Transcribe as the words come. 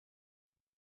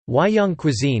Huaiyang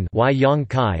cuisine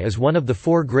is one of the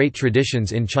four great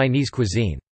traditions in Chinese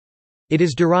cuisine. It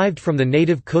is derived from the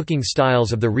native cooking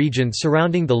styles of the region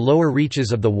surrounding the lower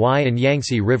reaches of the Huai and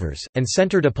Yangtze rivers, and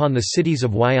centered upon the cities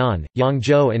of Huai'an,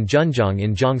 Yangzhou and Zhenjiang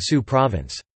in Jiangsu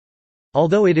province.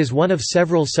 Although it is one of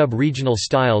several sub-regional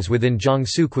styles within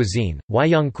Jiangsu cuisine,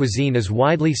 Huaiyang cuisine is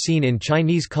widely seen in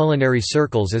Chinese culinary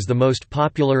circles as the most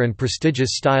popular and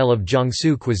prestigious style of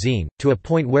Jiangsu cuisine, to a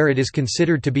point where it is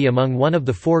considered to be among one of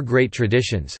the four great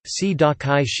traditions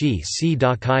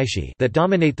that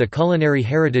dominate the culinary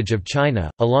heritage of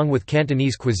China, along with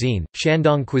Cantonese cuisine,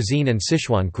 Shandong cuisine and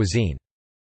Sichuan cuisine.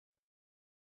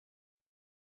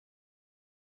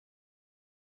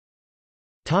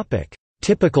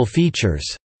 Typical features.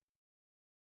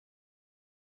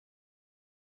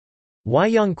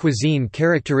 Huaiyang cuisine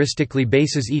characteristically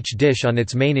bases each dish on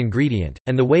its main ingredient,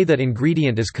 and the way that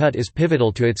ingredient is cut is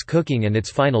pivotal to its cooking and its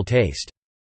final taste.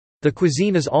 The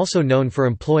cuisine is also known for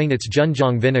employing its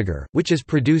Zhenjiang vinegar, which is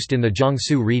produced in the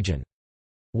Jiangsu region.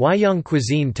 Huaiyang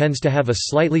cuisine tends to have a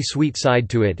slightly sweet side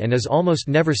to it and is almost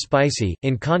never spicy,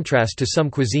 in contrast to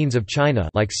some cuisines of China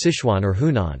like Sichuan or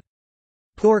Hunan.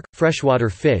 Pork, freshwater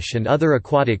fish and other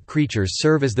aquatic creatures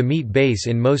serve as the meat base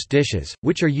in most dishes,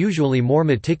 which are usually more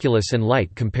meticulous and light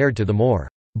compared to the more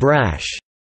brash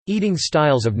eating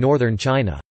styles of northern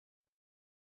China.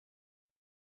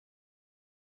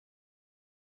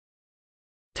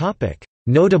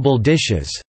 Notable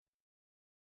dishes.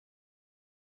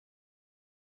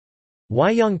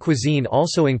 Huaiyang cuisine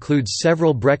also includes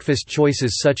several breakfast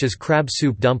choices such as crab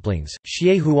soup dumplings,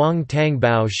 xie huang tang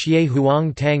bao,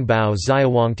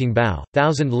 ziawangting bao,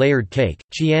 thousand-layered cake,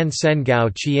 qian sen gao,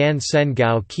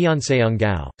 qianseong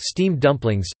gao, steamed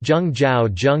dumplings, zheng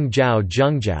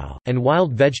jiao, and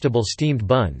wild vegetable steamed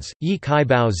buns, yi kai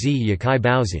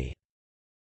baozi.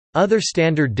 Other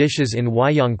standard dishes in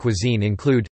Huaiyang cuisine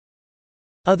include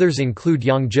Others include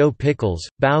Yangzhou pickles,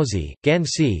 baozi,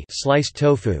 ganxi sliced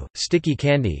tofu, sticky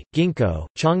candy, ginkgo,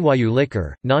 chonghuayu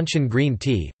liquor, nanshan green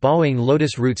tea, bawang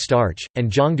lotus root starch,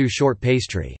 and jiangdu short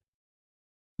pastry.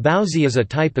 Baozi is a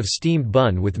type of steamed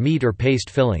bun with meat or paste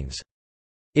fillings.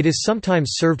 It is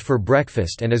sometimes served for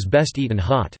breakfast and is best eaten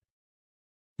hot.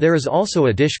 There is also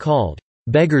a dish called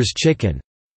beggar's chicken,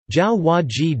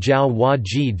 jiaohuaji,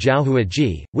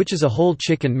 which is a whole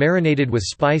chicken marinated with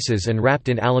spices and wrapped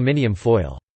in aluminium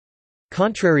foil.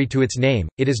 Contrary to its name,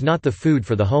 it is not the food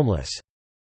for the homeless.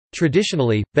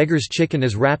 Traditionally, beggar's chicken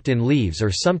is wrapped in leaves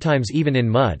or sometimes even in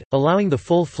mud, allowing the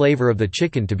full flavor of the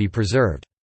chicken to be preserved.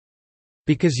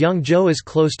 Because Yangzhou is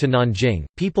close to Nanjing,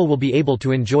 people will be able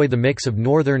to enjoy the mix of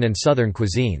northern and southern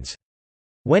cuisines.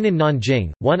 When in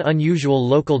Nanjing, one unusual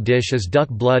local dish is duck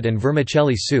blood and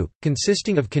vermicelli soup,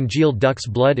 consisting of congealed duck's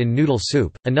blood in noodle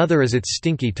soup, another is its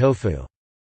stinky tofu.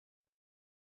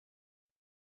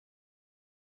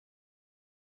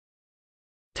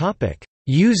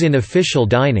 Use in official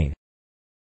dining.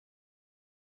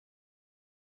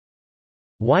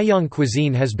 Huaiyang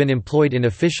cuisine has been employed in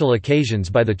official occasions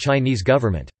by the Chinese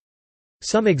government.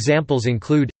 Some examples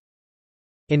include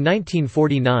in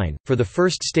 1949, for the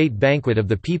first state banquet of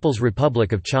the People's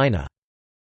Republic of China.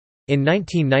 In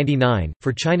 1999,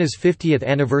 for China's 50th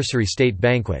anniversary state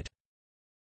banquet.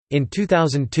 In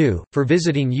 2002, for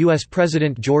visiting U.S.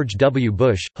 President George W.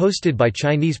 Bush, hosted by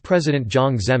Chinese President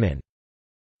Jiang Zemin.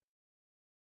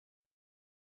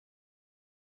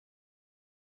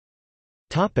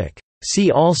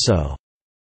 See also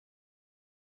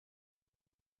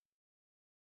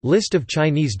List of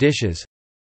Chinese dishes.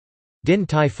 Din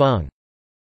Tai Fung